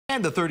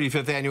And the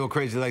 35th annual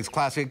Crazylegs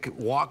Classic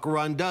walk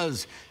run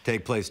does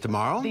take place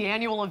tomorrow. The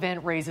annual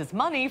event raises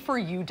money for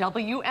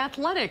UW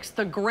athletics.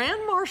 The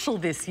Grand Marshal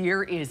this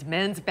year is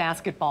men's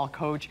basketball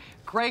coach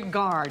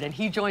Gard, and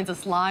he joins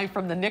us live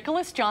from the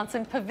Nicholas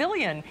Johnson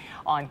Pavilion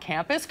on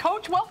campus.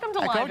 Coach, welcome to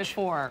Live at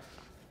 4.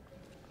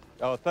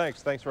 Oh,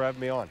 thanks. Thanks for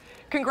having me on.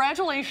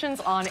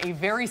 Congratulations on a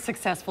very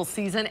successful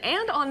season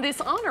and on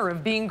this honor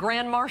of being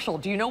Grand Marshal.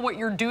 Do you know what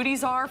your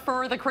duties are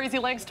for the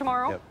Crazylegs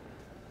tomorrow? Yep.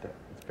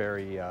 It's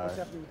very... What's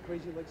happening with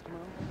Crazylegs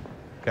tomorrow?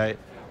 Okay.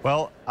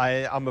 Well,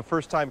 I'm a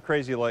first-time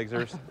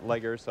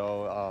Crazylegger,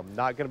 so I'm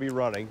not going to be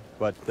running,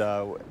 but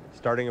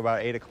starting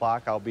about 8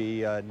 o'clock, I'll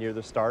be near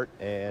the start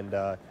and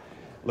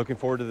looking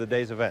forward to the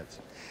day's events.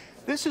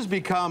 This has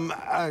become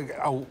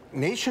a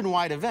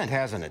nationwide event,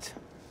 hasn't it?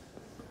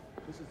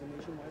 This is a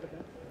nationwide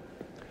event?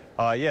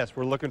 Yes,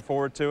 we're looking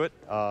forward to it.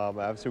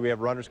 Obviously, we have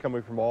runners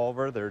coming from all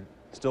over. They're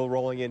still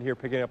rolling in here,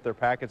 picking up their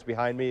packets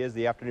behind me as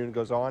the afternoon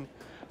goes on.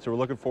 So we're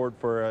looking forward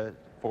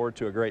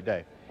to a great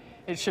day.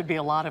 It should be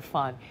a lot of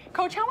fun.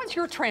 Coach, how has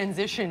your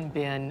transition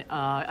been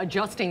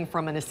adjusting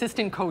from an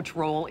assistant coach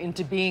role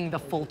into being the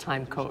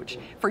full-time coach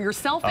for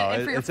yourself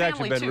and for your family, It's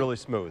actually been too? really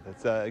smooth.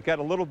 It got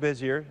a little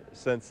busier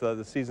since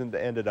the season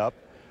ended up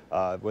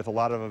with a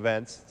lot of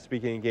events,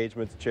 speaking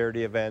engagements,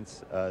 charity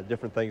events,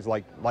 different things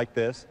like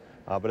this.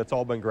 But it's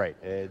all been great.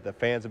 The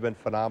fans have been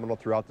phenomenal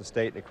throughout the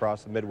state and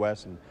across the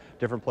Midwest and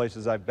different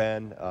places I've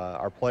been.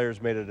 Our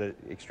players made it an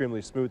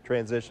extremely smooth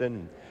transition.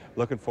 And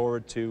looking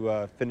forward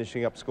to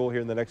finishing up school here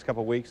in the next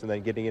couple of weeks and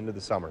then getting into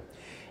the summer.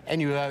 And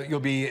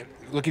you'll be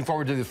looking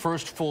forward to the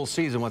first full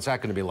season. What's that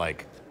going to be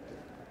like?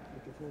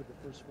 Looking forward to the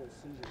first full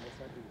season. What's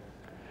that be like?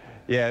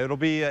 Yeah, it'll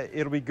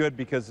be good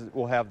because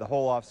we'll have the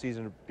whole off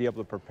season to be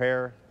able to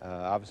prepare.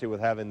 Obviously,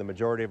 with having the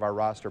majority of our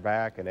roster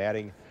back and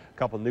adding a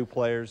couple new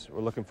players, we're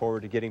looking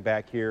forward to getting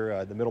back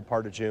here the middle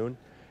part of June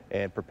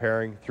and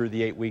preparing through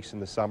the 8 weeks in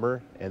the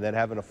summer, and then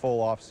having a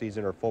full off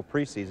season or full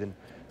preseason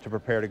to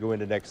prepare to go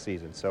into next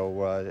season.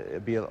 So it'll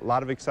be a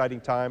lot of exciting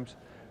times.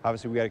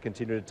 Obviously, we got to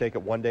continue to take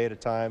it one day at a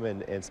time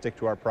and stick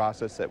to our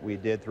process that we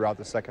did throughout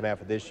the second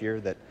half of this year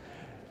that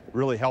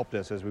really helped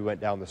us as we went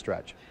down the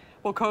stretch.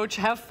 Well, Coach,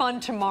 have fun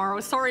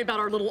tomorrow. Sorry about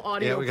our little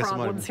audio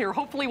problems here.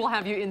 Hopefully, we'll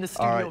have you in the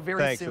studio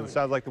very soon. It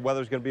sounds like the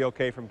weather's going to be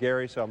okay from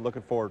Gary, so I'm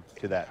looking forward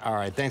to that. All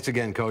right, thanks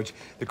again, Coach.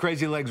 The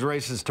Crazylegs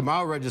race is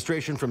tomorrow.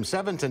 Registration from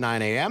 7 to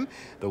 9 a.m.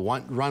 The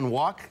run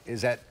walk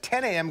is at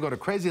 10 a.m. Go to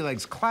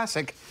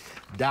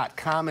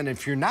crazylegsclassic.com. And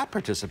if you're not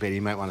participating,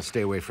 you might want to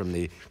stay away from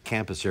the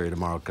campus area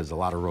tomorrow because a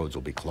lot of roads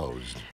will be closed.